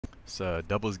It's a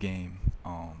doubles game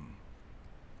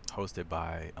hosted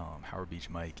by Howard Beach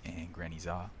Mike and Granny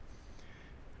Za.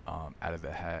 Out of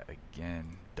the hat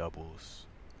again, doubles.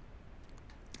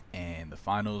 And the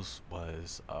finals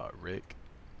was Rick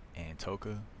and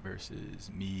Toca versus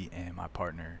me and my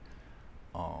partner.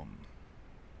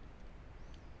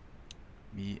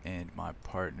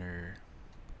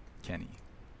 Kenny.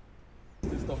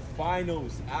 This is the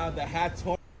finals out of the hat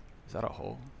tournament. Is that a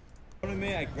hole?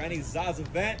 Tournament at Granny Za's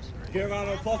event. Give a round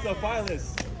of applause to the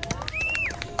finalists.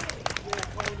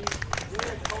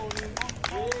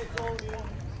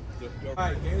 All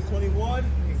right, game 21,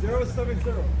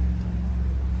 0-7-0.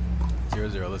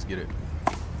 0-0, let's get it.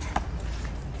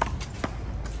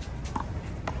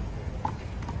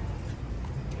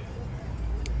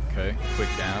 Okay, quick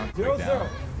down, quick down.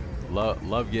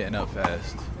 Love getting up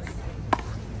fast.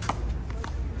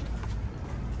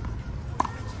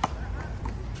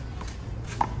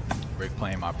 Rick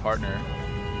playing my partner,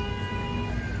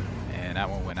 and that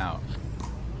one went out.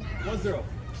 1-0.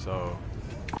 So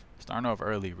starting off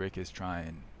early, Rick is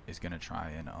gonna try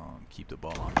and keep the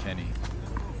ball on Kenny,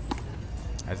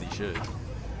 as he should.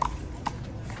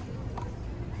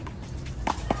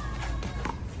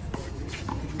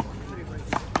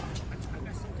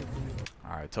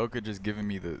 All right, Toca just giving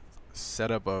me the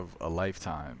setup of a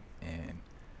lifetime, and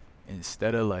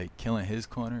instead of like killing his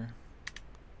corner,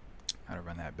 I had to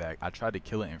run that back. I tried to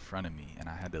kill it in front of me, and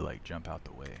I had to like jump out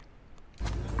the way.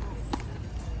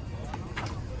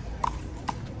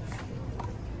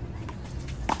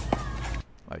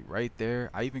 Like right there,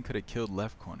 I even could have killed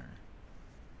left corner,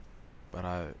 but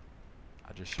I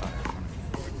just shot in front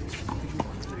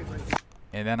of me.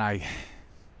 And then okay,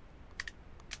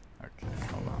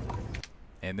 hold on.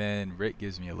 And then Rick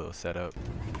gives me a little setup.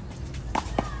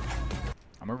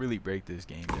 I'm gonna really break this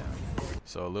game down.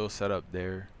 So a little setup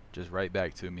there, just right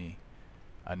back to me.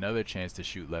 Another chance to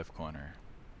shoot left corner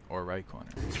or right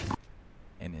corner.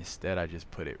 And instead I just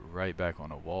put it right back on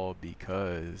the wall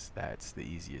because that's the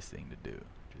easiest thing to do.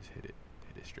 Just hit it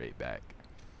straight back.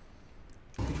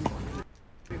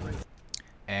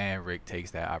 And Rick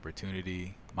takes that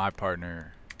opportunity. My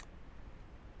partner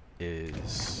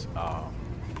is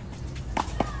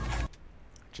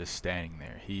just standing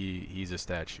there. He's a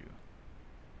statue.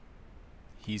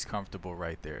 He's comfortable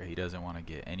right there. He doesn't want to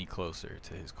get any closer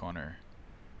to his corner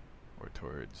or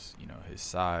towards, you know, his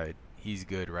side. He's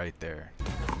good right there.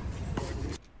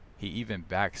 He even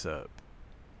backs up.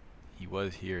 He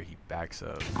was here, he backs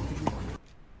up.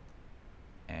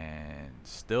 And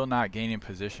still not gaining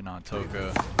position on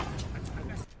Toca.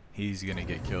 He's gonna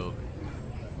get killed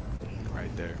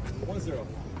right there. 1-0.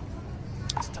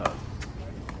 That's tough.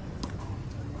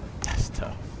 That's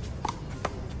tough.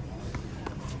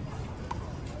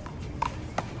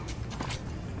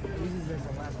 Uses as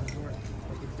a last resort.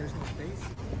 Like if there's no space.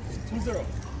 2-0.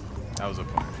 That was a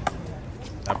point.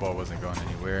 That ball wasn't going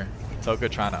anywhere.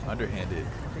 Toca trying to underhand it.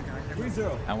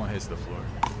 3-0. That one hits the floor.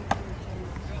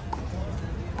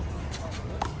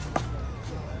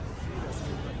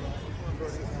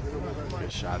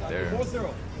 Good shot there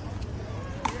 4-0.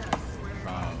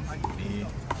 from me.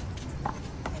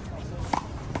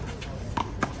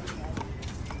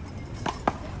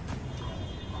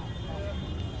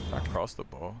 Did I cross the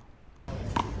ball?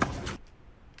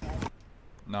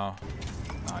 No,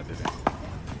 I didn't.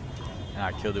 And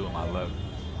I killed it with my left.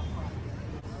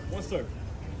 1 serve.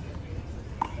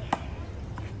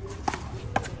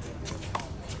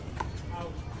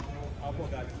 Out.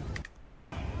 Back.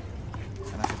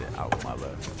 And I hit it out with my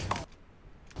left.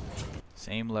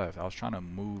 Same left. I was trying to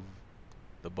move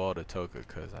the ball to Toca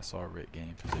because I saw Rick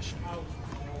gain position.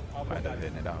 I ended up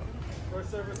hitting it out.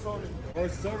 First server, Tony.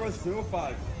 First server,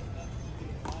 0-5.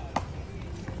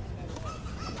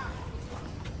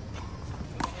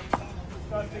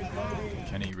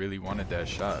 Kenny really wanted that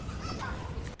shot.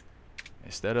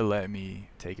 Instead of letting me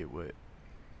take it with,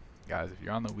 guys, if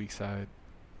you're on the weak side,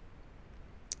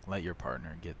 let your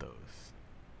partner get those.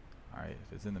 All right,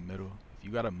 if it's in the middle, if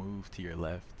you got to move to your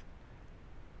left,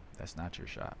 that's not your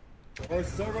shot.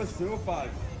 First server, 0-5.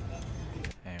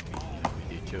 And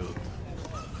we get killed.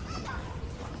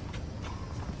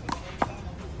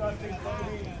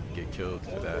 Get killed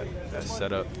for that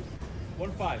setup.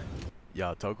 1-5.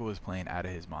 Y'all, Toca was playing out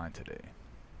of his mind today.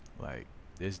 Like,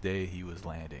 this day he was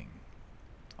landing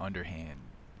underhand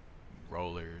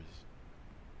rollers,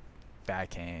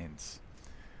 backhands.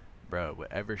 Bro,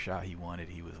 whatever shot he wanted,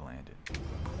 he was landing.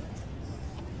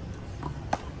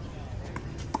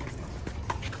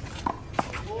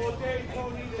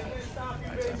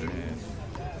 Nice underhand.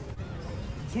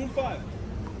 2-5.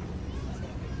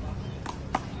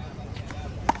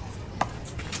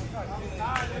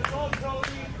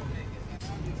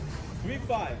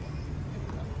 3-5.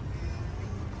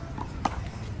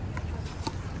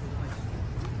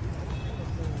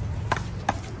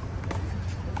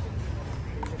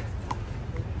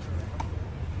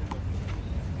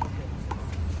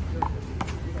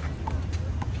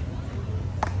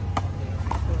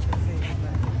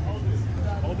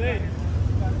 Hold it.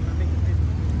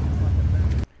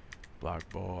 Block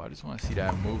ball. I just want to see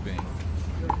that moving.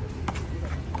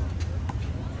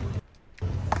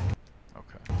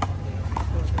 Okay.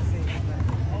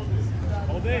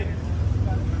 Hold it.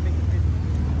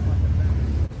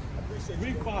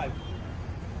 3-5.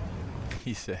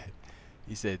 He said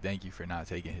thank you for not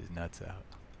taking his nuts out.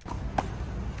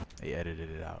 They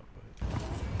edited it out, but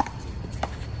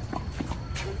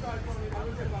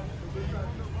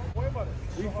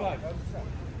 3-5.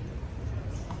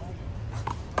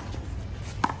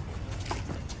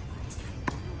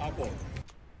 Apple.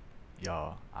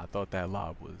 y'all, I thought that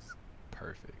lob was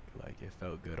perfect. Like, it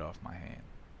felt good off my hand.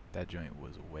 That joint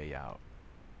was way out.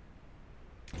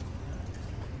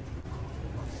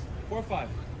 4-5.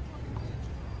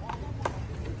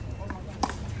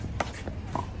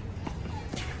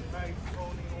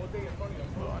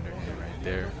 Little underhand right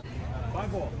there.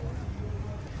 5 ball.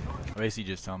 I basically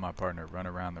just telling my partner, run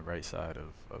around the right side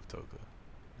of Toca.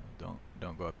 You know,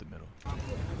 don't go up the middle.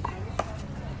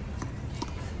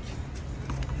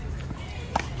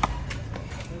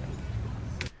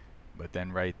 But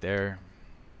then right there,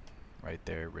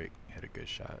 Rick hit a good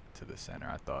shot to the center.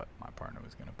 I thought my partner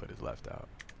was gonna put his left out.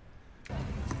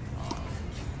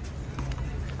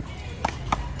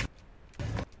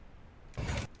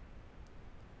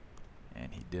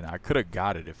 And he didn't. I could have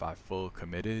got it if I full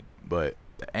committed, but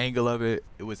the angle of it,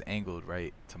 it was angled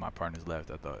right to my partner's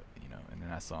left. I thought, you know, and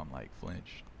then I saw him like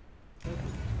flinch.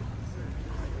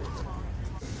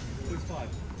 6-5.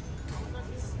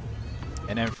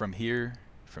 And then from here,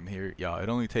 y'all, it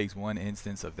only takes one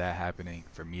instance of that happening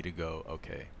for me to go,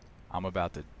 okay, I'm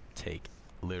about to take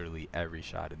literally every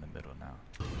shot in the middle now.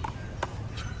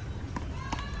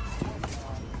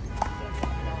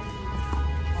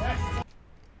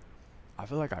 I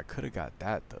feel like I could have got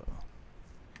that though.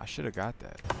 I should have got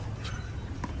that.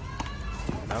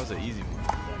 That was an easy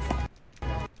one.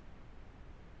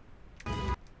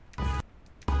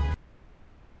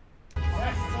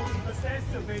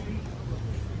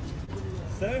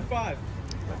 7-5.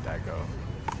 Let that go.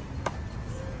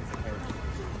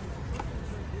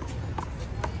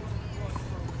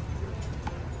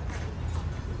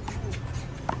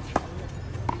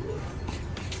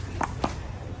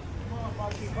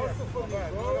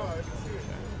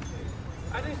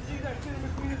 I didn't see that shit in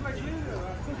between his legs.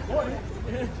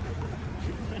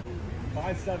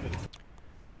 5-7.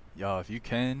 Y'all, if you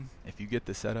get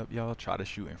the setup, y'all, try to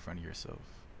shoot in front of yourself.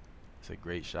 It's a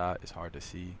great shot. It's hard to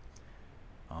see.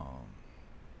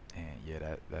 And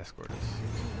yeah, that scored us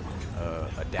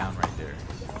a down right there.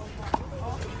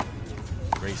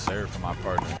 Great serve from my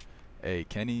partner. Hey,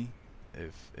 Kenny,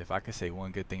 if I could say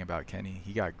one good thing about Kenny,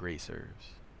 he got great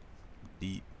serves.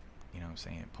 Deep, you know what I'm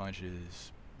saying,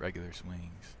 punches, regular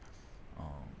swings.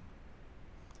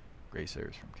 Great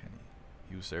serves from Kenny.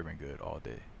 He was serving good all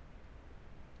day.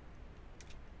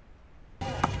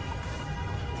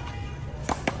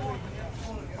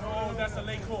 Oh, that's a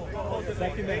late call. Hold the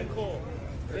Second late man. call.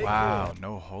 Wow,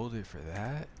 no hold it for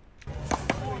that. It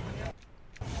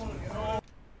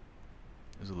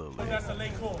was a little late. That's a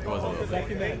late call. It was a little late.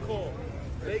 Second man. Late call.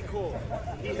 Late call.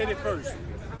 He hit it first.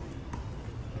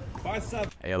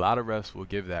 5-7. Hey, a lot of refs will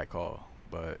give that call,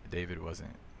 but David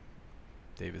wasn't.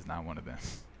 David's not one of them.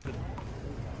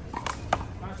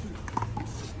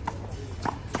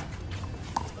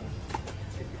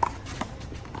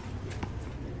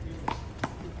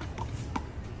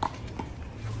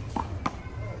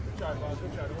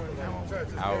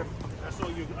 Out. I saw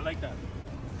you. I like that.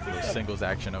 Little singles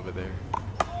action over there.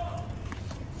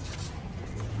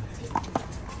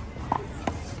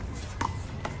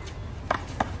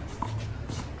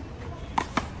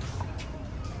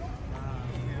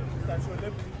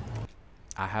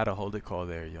 I had a hold it call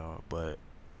there, y'all, but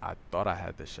I thought I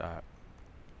had the shot.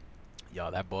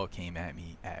 Y'all, that ball came at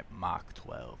me at Mach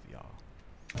 12, y'all.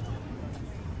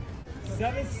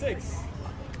 7-6.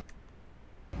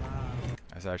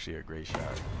 That's actually a great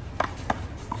shot.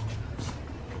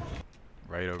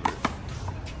 Right over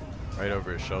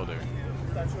his shoulder.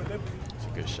 It's a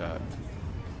good shot.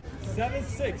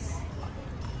 7-6.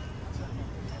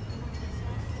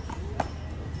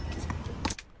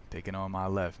 Picking on my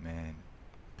left, man.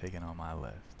 Picking on my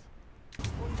left.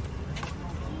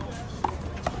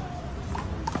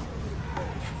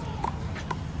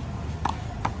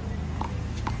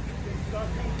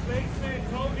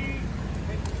 Basement, Cody.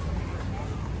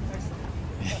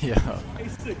 Yo,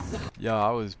 A6. yo, I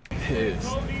was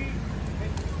pissed.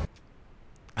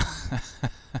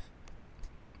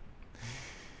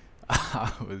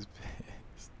 I was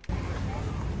pissed.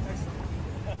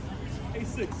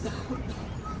 A6.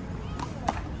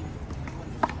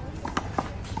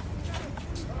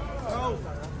 Oh.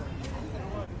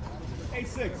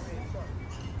 A6.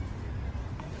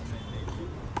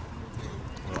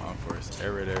 Little unforced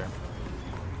error there.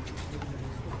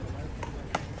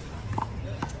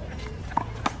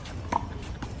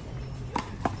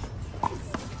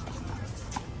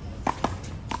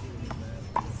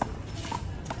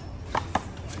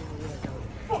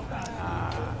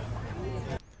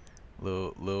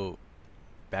 Little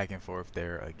back and forth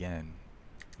there again.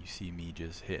 You see me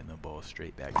just hitting the ball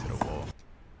straight back to the wall.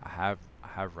 I have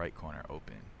right corner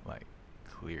open, like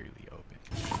clearly open.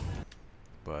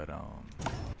 But I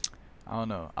don't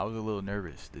know. I was a little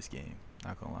nervous this game.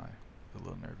 Not gonna lie, I was a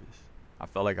little nervous. I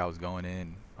felt like I was going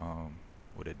in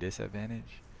with a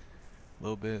disadvantage, a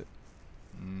little bit.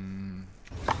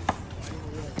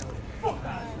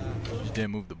 Just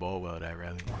didn't move the ball well that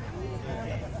rally.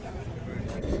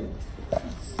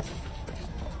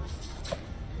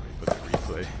 Put the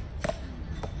replay.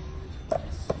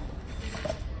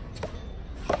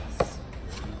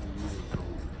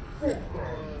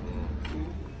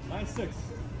 Line 6.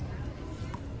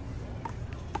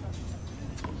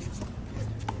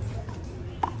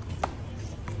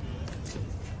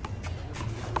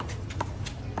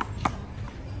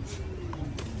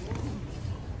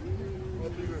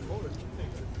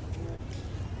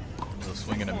 Little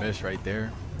swing and a miss right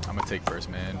there. I'm gonna take first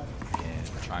man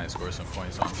and try and score some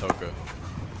points on Toca.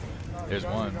 There's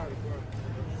one.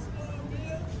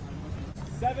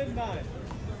 7-9.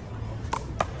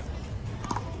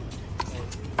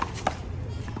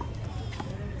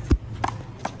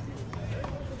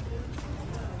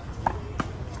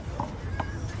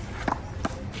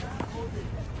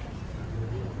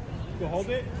 You hold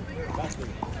it. That's it.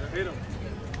 Hit him.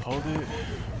 Hold it.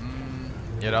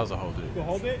 Yeah, that was a hold it. You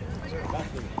hold it.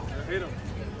 That's it. Hit him.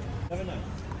 7-9.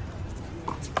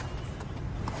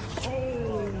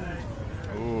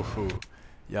 Ooh.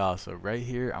 Y'all, so right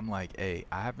here, I'm like, hey,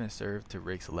 I haven't served to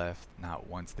Rick's left not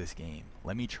once this game.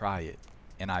 Let me try it.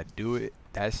 And I do it.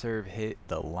 That serve hit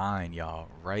the line, y'all.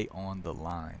 Right on the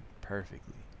line.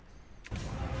 Perfectly.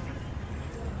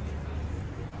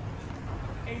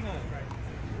 8-9.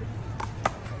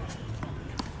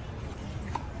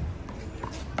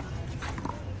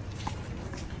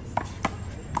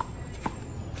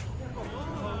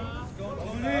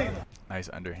 Nice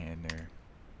underhand there.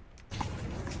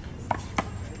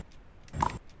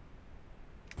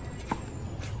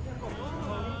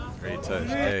 Great touch.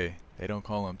 Hey, they don't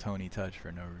call him Tony Touch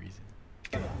for no reason.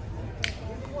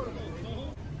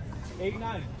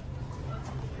 8-9.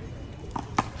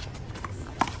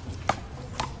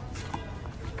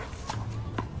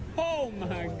 Oh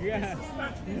my God.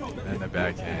 And the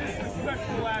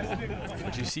backhand.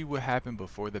 Did you see what happened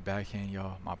before the backhand,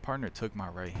 y'all? My partner took my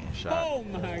right hand shot. Oh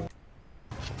my.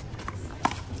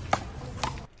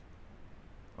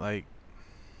 Like,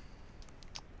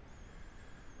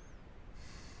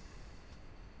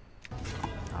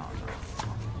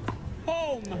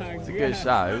 Oh my God. it's a good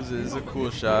shot. It was a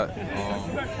cool shot. He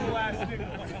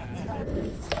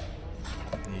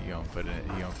gonna put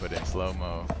it in slow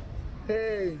mo. Oh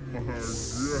my God.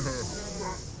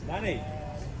 9-8. It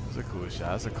was a cool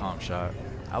shot. It's a calm shot.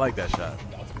 I like that shot.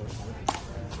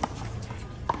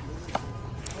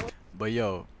 But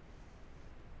y'all,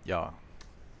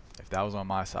 if that was on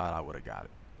my side, I would have got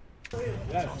it.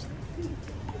 Yes.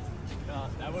 No,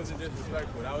 that wasn't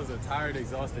disrespectful. That was a tired,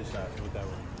 exhausted shot with that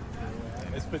one.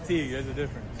 It's fatigue. There's a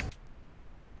difference.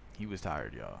 He was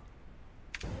tired, y'all.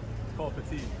 It's called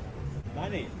fatigue.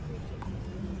 9-8.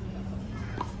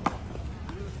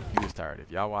 He was tired.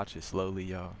 If y'all watch it slowly,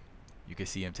 y'all, you can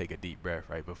see him take a deep breath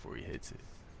right before he hits it.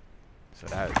 So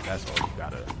that's all you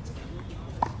gotta.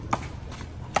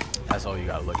 That's all you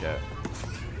gotta look at.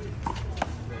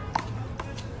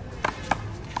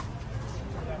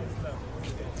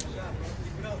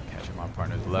 Catching my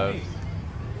partner's left.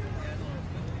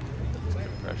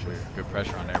 Good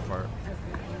pressure on their part.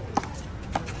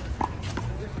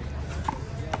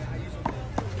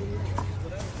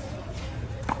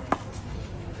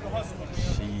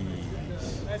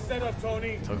 Jeez. Nice setup,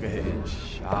 Tony. Toca hitting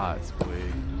shots,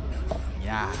 boy.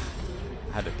 Yeah.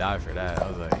 I had to die for that. I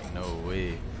was like, no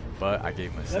way. But I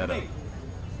gave him a setup.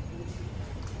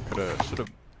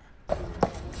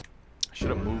 Should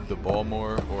have moved the ball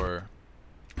more, or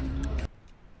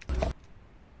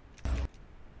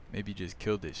maybe just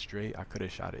killed it straight. I could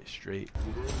have shot it straight.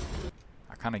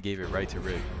 I kind of gave it right to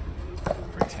Rick.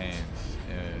 Rick's hands.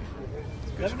 And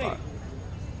good spot.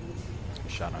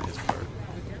 Shot on his part.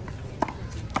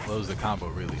 Closed the combo,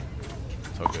 really.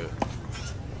 Toca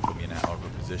put me in that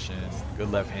awkward position.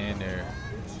 Good left hand there.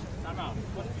 Timeout.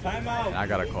 Timeout. And I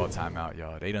got to call timeout,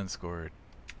 y'all. They done scored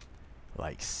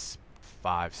like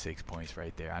 5-6 points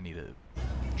right there. I need to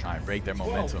try and break their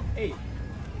momentum. 8.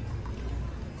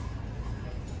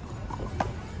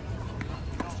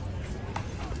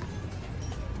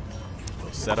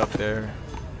 Set up there.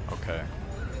 Okay.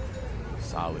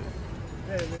 Solid.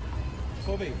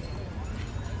 Kobe.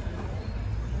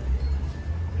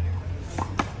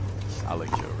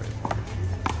 Solid kill right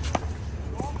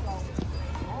there.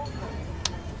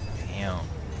 Damn.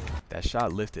 That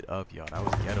shot lifted up, y'all. That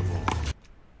was gettable.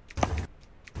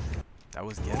 That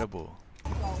was gettable.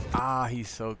 Ah, he's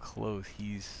so close.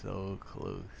 He's so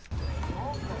close.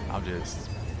 I'm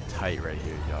just tight right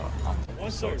here, y'all.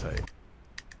 I'm so tight.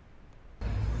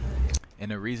 And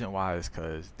the reason why is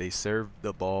because they served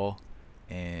the ball,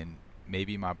 and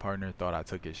maybe my partner thought I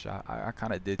took his shot. I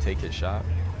kind of did take his shot,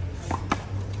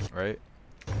 right?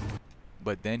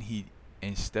 But then he,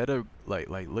 instead of like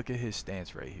look at his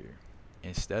stance right here.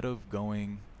 Instead of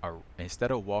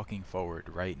walking forward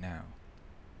right now,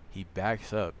 he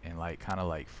backs up and kind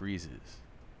of freezes.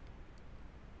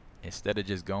 Instead of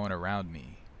just going around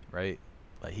me, right?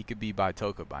 Like he could be by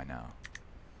Toca by now.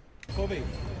 Kobe.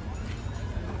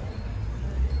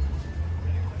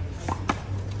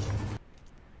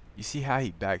 You see how he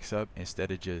backs up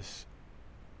instead of just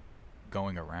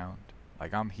going around?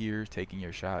 Like, I'm here taking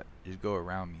your shot. Just go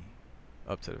around me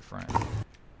up to the front.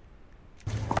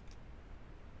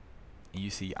 And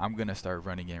you see, I'm going to start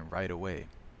running in right away.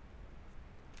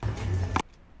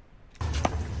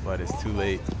 But it's too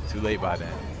late. Too late by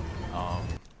then.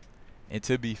 And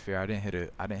to be fair, I didn't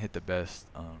hit the best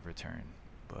return.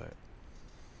 But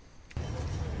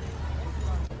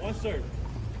One serve.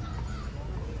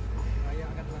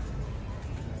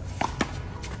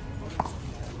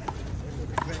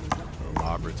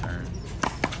 lob return.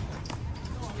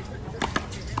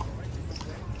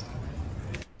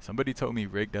 Somebody told me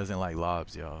Rick doesn't like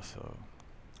lobs, y'all, so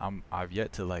I've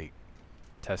yet to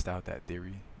test out that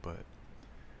theory, but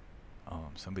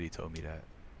somebody told me that.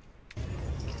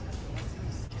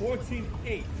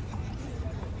 14-8.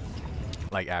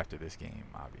 Like after this game,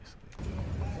 obviously.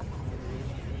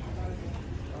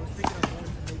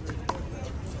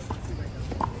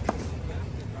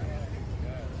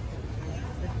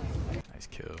 Nice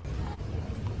kill.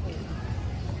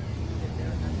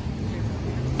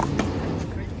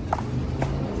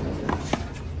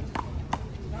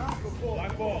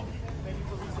 Black ball.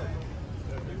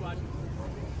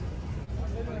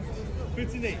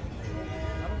 15-8.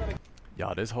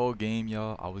 Y'all, this whole game,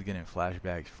 y'all, I was getting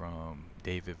flashbacks from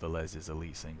David Velez's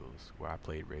Elite Singles, where I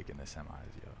played Rick in the semis,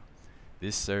 y'all.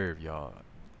 This serve, y'all,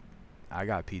 I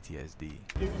got PTSD.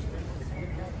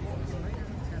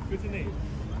 15-8.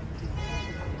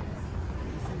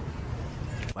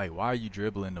 Like, why are you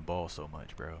dribbling the ball so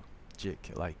much, bro?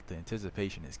 Like, the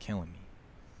anticipation is killing me.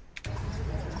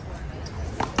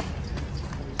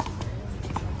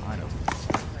 Finally.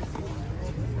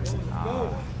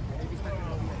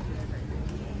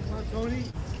 Tony.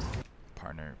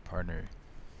 Partner.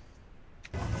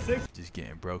 6. Just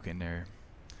getting broken there.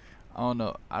 I don't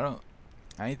know. I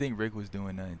didn't think Rick was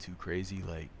doing nothing too crazy.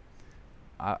 Like,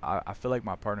 I feel like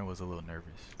my partner was a little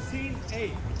nervous.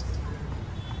 15-8.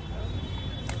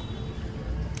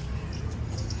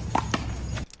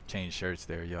 Change shirts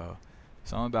there, y'all.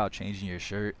 Something about changing your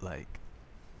shirt, like,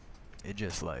 it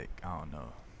just I don't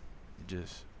know.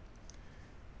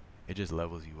 It just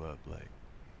levels you up, like.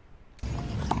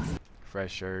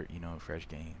 Fresh shirt, you know, fresh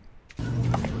game.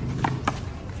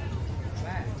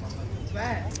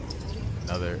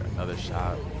 Another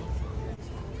shot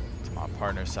to my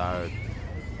partner's side.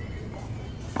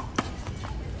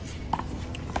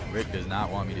 Rick does not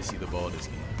want me to see the ball this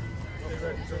game.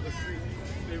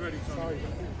 Stay ready, Tony.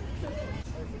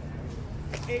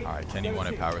 All right, Kenny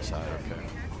wanted power side. Okay.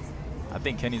 I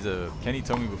think Kenny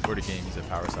told me before the game he's a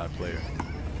power side player.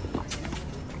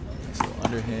 So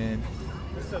underhand.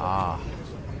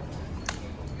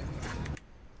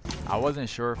 I wasn't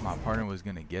sure if my partner was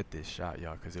gonna get this shot,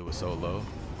 y'all, because it was so low.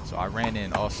 So I ran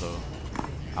in also.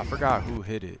 I forgot who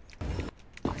hit it.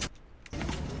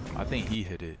 I think he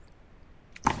hit it.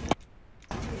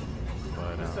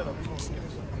 But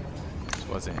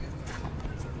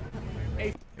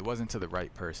it wasn't to the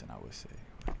right person, I would say.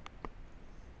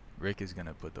 Rick is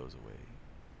gonna put those away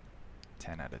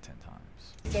 10 out of 10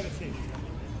 times. 17.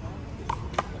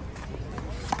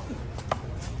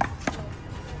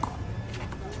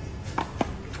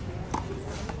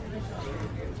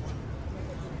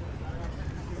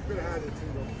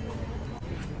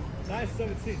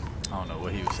 17. I don't know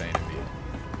what he was saying to me.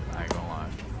 I ain't gonna lie.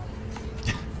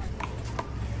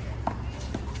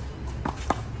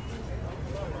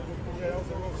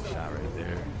 Shot right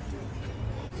there.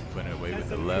 Putting it away with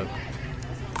the left.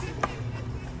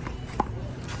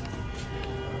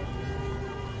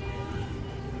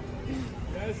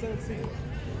 Yeah, 17.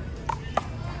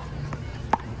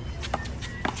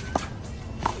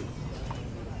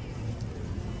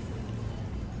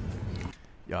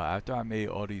 Yo, after I made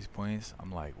all these points, I'm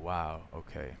like, wow,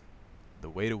 okay. The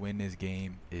way to win this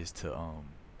game is to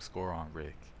score on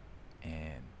Rick.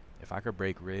 And if I could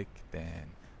break Rick, then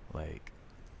like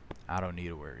I don't need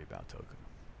to worry about Toca.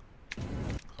 So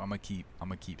I'm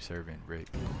gonna keep serving Rick.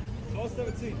 All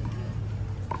 17.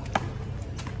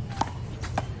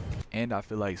 And I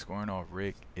feel like scoring off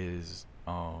Rick is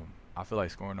I feel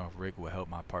like scoring off Rick will help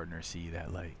my partner see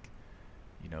that, like,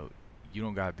 you know, you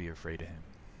don't gotta be afraid of him.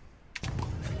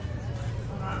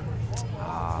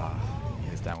 He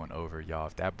hits that one over, y'all.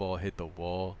 If that ball hit the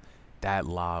wall, that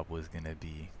lob was gonna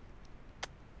be.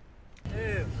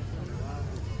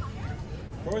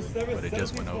 First seven, But it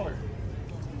just went 17-12. over.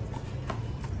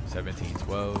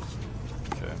 17-12.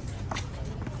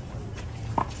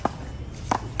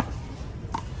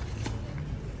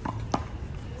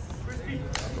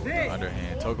 Okay.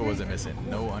 Underhand. Toca wasn't missing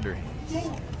no underhands.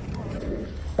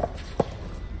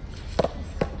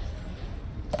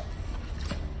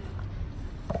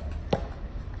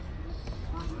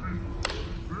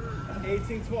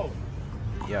 18-12.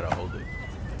 He had to hold it.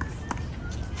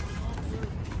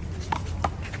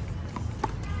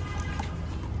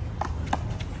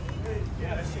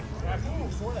 Yeah, that shit. I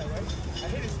saw that, right? I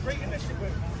hit it straight and that shit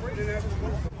went straight in there.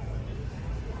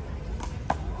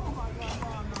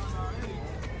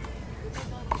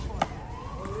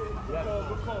 Yeah.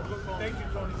 Good call, good call. Thank you,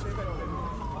 Tony. Take that over.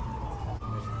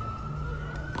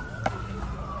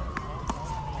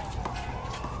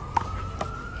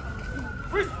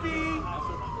 Crispy!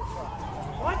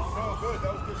 What? Oh, good.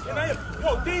 That was good shot. Yo,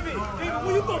 David, who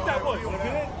you thought that was?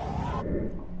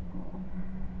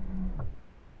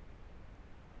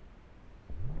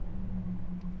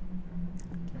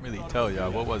 Can't really tell,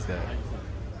 y'all. What was that?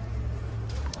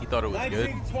 He thought it was good.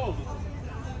 19-12.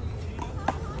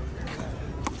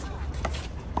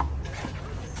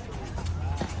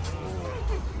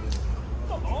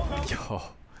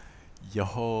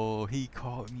 Yo, he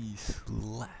caught me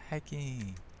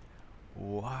slacking.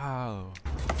 Wow.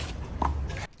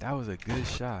 That was a good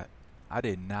shot. I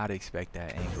did not expect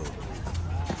that angle.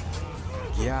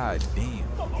 God damn.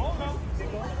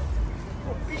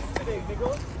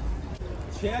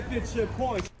 Championship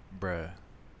points. Bruh.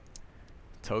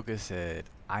 Toca said,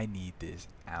 I need this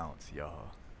ounce,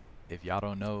 y'all. If y'all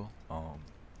don't know,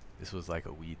 this was like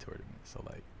a weed tournament. So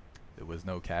like, there was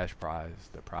no cash prize.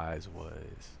 The prize was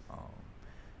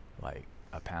like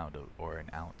a pound of, or an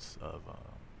ounce of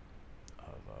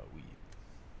weed.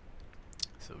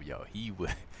 So yo, he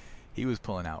was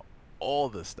pulling out all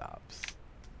the stops.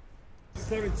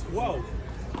 7-12.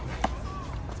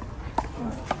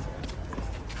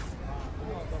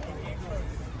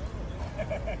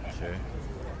 Okay.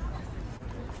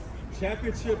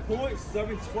 Championship points,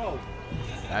 7-12.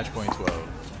 Match point 12.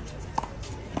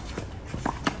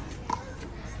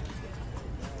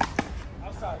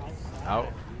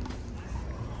 Out.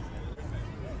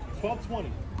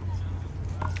 12-20.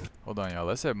 Hold on, y'all.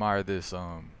 Let's admire this.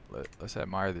 Let's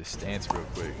admire this stance real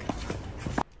quick.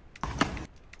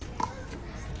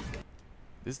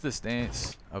 This is the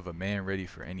stance of a man ready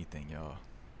for anything, y'all.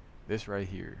 This right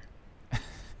here.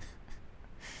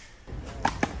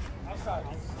 Outside.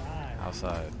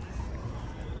 Outside.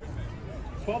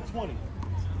 12-20.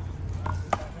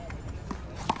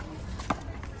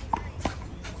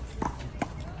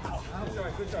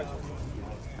 Good try.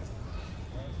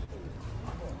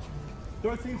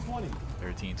 13-20.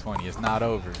 13-20. It's not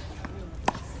over.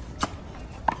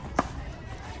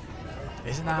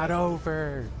 It's not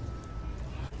over.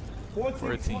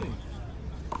 14-20.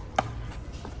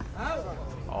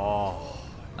 Oh,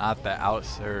 not the out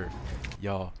serve.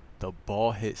 Y'all, the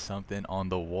ball hit something on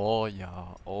the wall,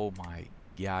 y'all. Oh my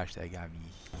gosh, that got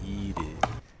me heated.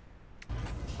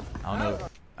 I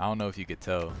don't know if you could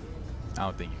tell. I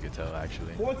don't think you could tell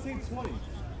actually. 14-20.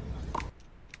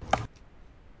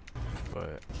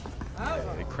 But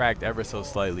yeah, it cracked ever so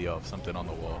slightly off something on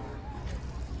the wall.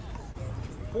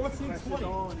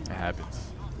 14-20. It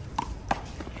happens.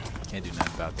 Can't do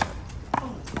nothing about that.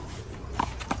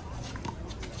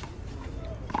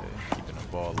 Okay, keeping the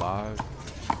ball alive.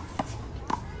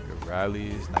 Good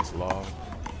rallies, nice lob.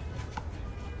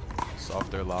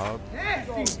 Softer lob.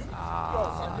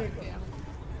 Ah,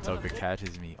 Toca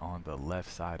catches me on the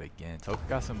left side again. Toca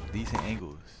got some decent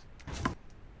angles.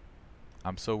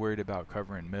 I'm so worried about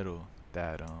covering middle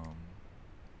that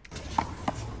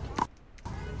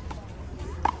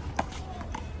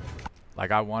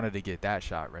like I wanted to get that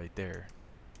shot right there,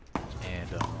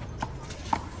 and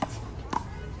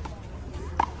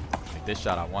like this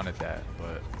shot I wanted that,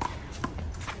 but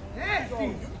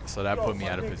so that put me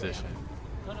out of position.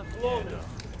 And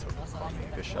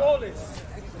good shot.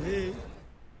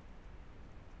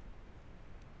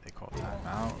 They call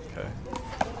timeout. Okay.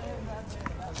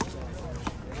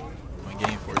 Win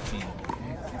game 14.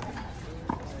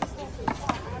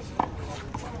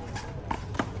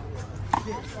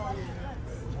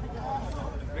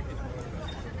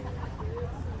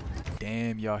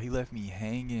 Damn, y'all, he left me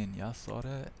hanging. Y'all saw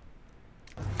that?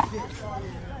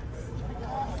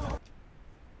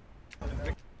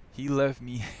 He left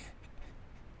me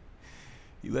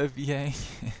he left me hanging.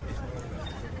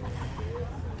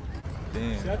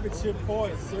 Damn. Championship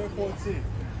points, 0-14.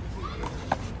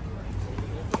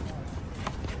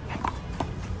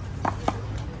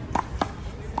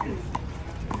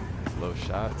 Low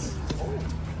shots.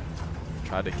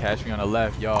 Tried to catch me on the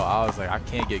left. Yo, I was like, I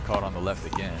can't get caught on the left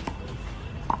again.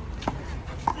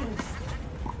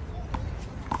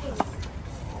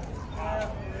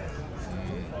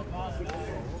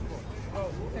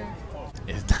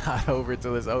 It's not over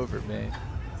till it's over, man.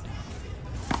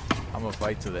 I'm gonna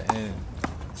fight to the end.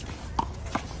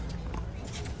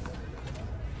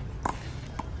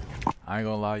 I ain't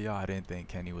gonna lie, y'all. I didn't think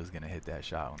Kenny was gonna hit that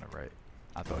shot on the right.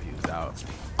 I thought he was out.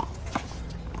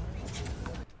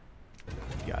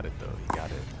 He got it though. He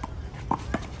got it.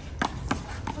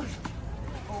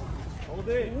 Hold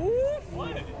it.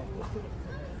 What?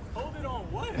 Hold it on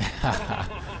what?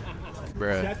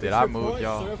 Bruh, did I move,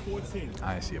 y'all? 14.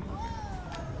 I didn't see him moving.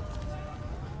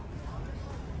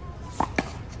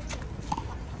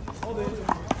 Hold it.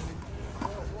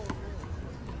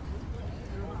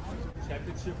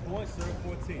 Championship points,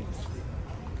 0-14.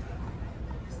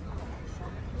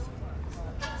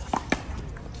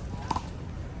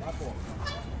 My fault.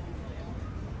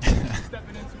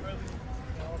 Stepping in too early.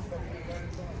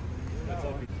 That's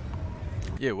all.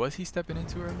 Yeah, was he stepping in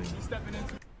too early? He's stepping in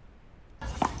too.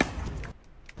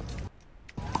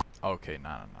 Okay,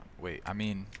 no. Wait, I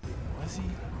mean, was he?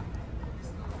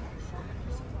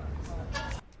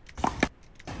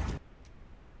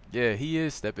 Yeah, he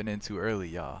is stepping in too early,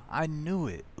 y'all. I knew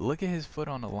it. Look at his foot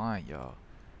on the line, y'all.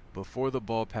 Before the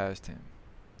ball passed him.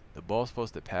 The ball's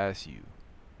supposed to pass you,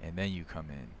 and then you come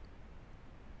in.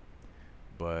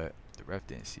 But the ref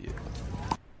didn't see it.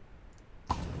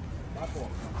 My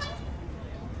fault.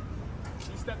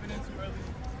 He's stepping in too early.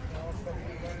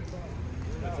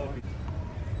 That's all.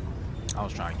 I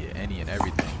was trying to get any and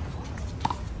everything.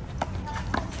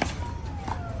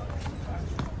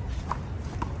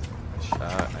 Nice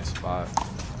shot, nice spot.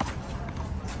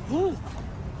 Woo!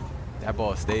 That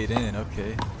ball stayed in,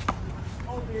 okay.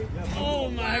 Oh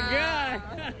my God!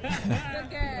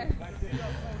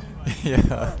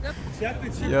 Yeah.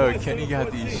 Yo, Kenny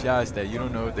got these shots that you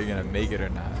don't know if they're gonna make it or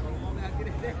not.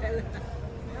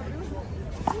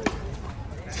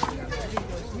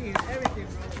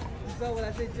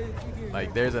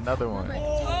 Like, there's another one.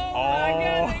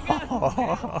 Oh!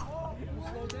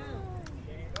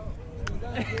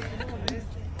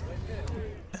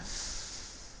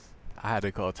 I had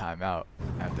to call timeout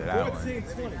after that one.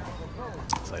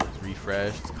 It's like,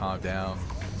 refreshed, calm down.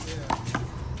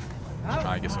 Just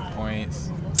trying to get some points.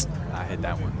 I hit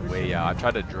that one way out. I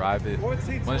tried to drive it.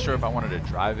 Wasn't sure if I wanted to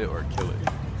drive it or kill it.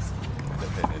 Ended up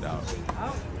hitting it out.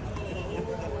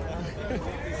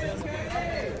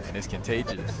 And it's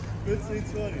contagious.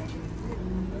 15-20.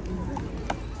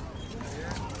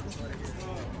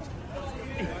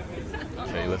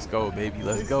 Okay, let's go, baby.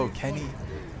 Let's go, Kenny.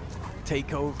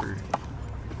 Take over.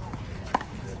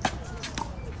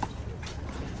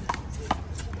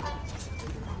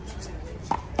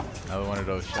 Another one of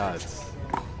those shots.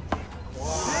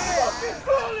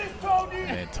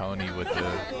 And Tony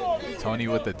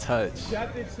with the touch.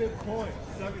 Championship point,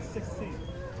 7-16.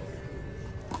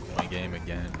 One game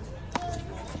again.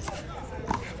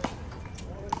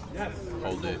 Yes.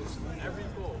 Hold it. Every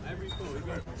goal.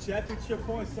 Championship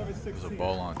point, 7-16. There's a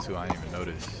ball on too. I didn't even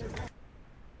notice.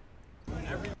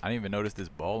 I didn't even notice this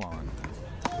ball on.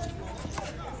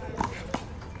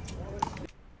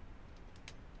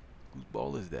 Whose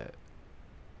ball is that?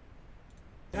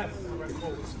 Yes.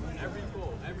 Every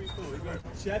goal.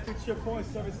 Championship point,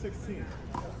 7-16.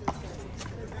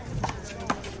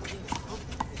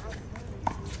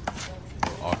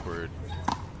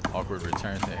 Awkward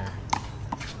return there.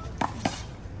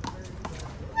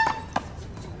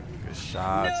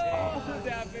 shots. Oh.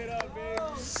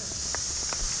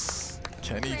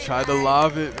 Kenny tried to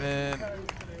lob it, man.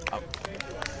 Oh.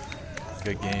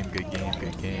 Good game, good game,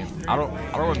 good game. I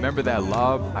don't remember that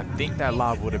lob. I think that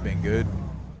lob would have been good,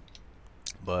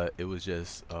 but it was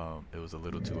just it was a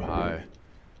little too high.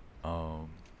 Know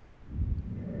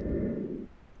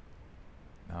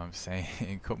what I'm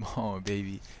saying? Come on,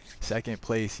 baby. Second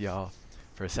place, y'all.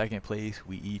 For second place,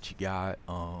 we each got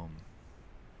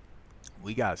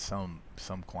we got some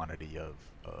quantity of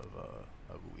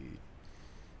weed.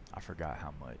 I forgot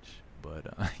how much, but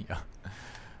yeah.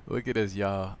 Look at us,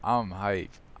 y'all. I'm hype.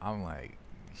 I'm like,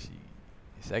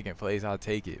 second place, I'll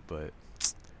take it. But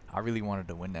I really wanted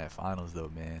to win that finals, though,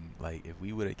 man. Like, if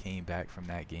we would have came back from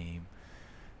that game,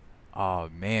 oh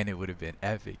man, it would have been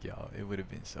epic, y'all. It would have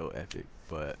been so epic.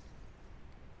 But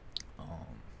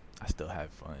I still had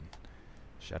fun.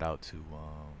 Shout out to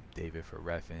David for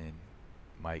reffing,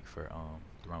 Mike for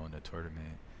throwing the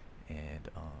tournament, and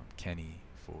Kenny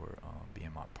for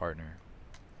being my partner.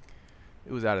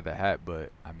 It was out of the hat,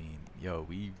 but I mean, yo,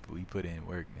 we put in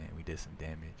work, man. We did some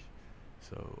damage.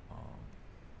 So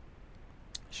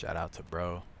shout out to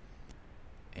bro.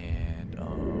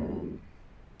 And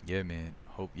yeah, man,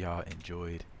 hope y'all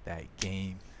enjoyed that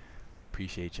game.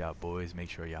 Appreciate y'all, boys. Make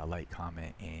sure y'all like,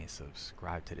 comment, and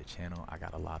subscribe to the channel. I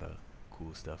got a lot of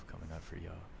cool stuff coming up for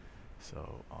y'all.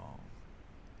 So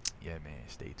yeah, man,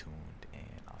 stay tuned,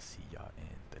 and I'll see y'all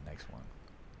in the next one.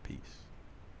 Peace.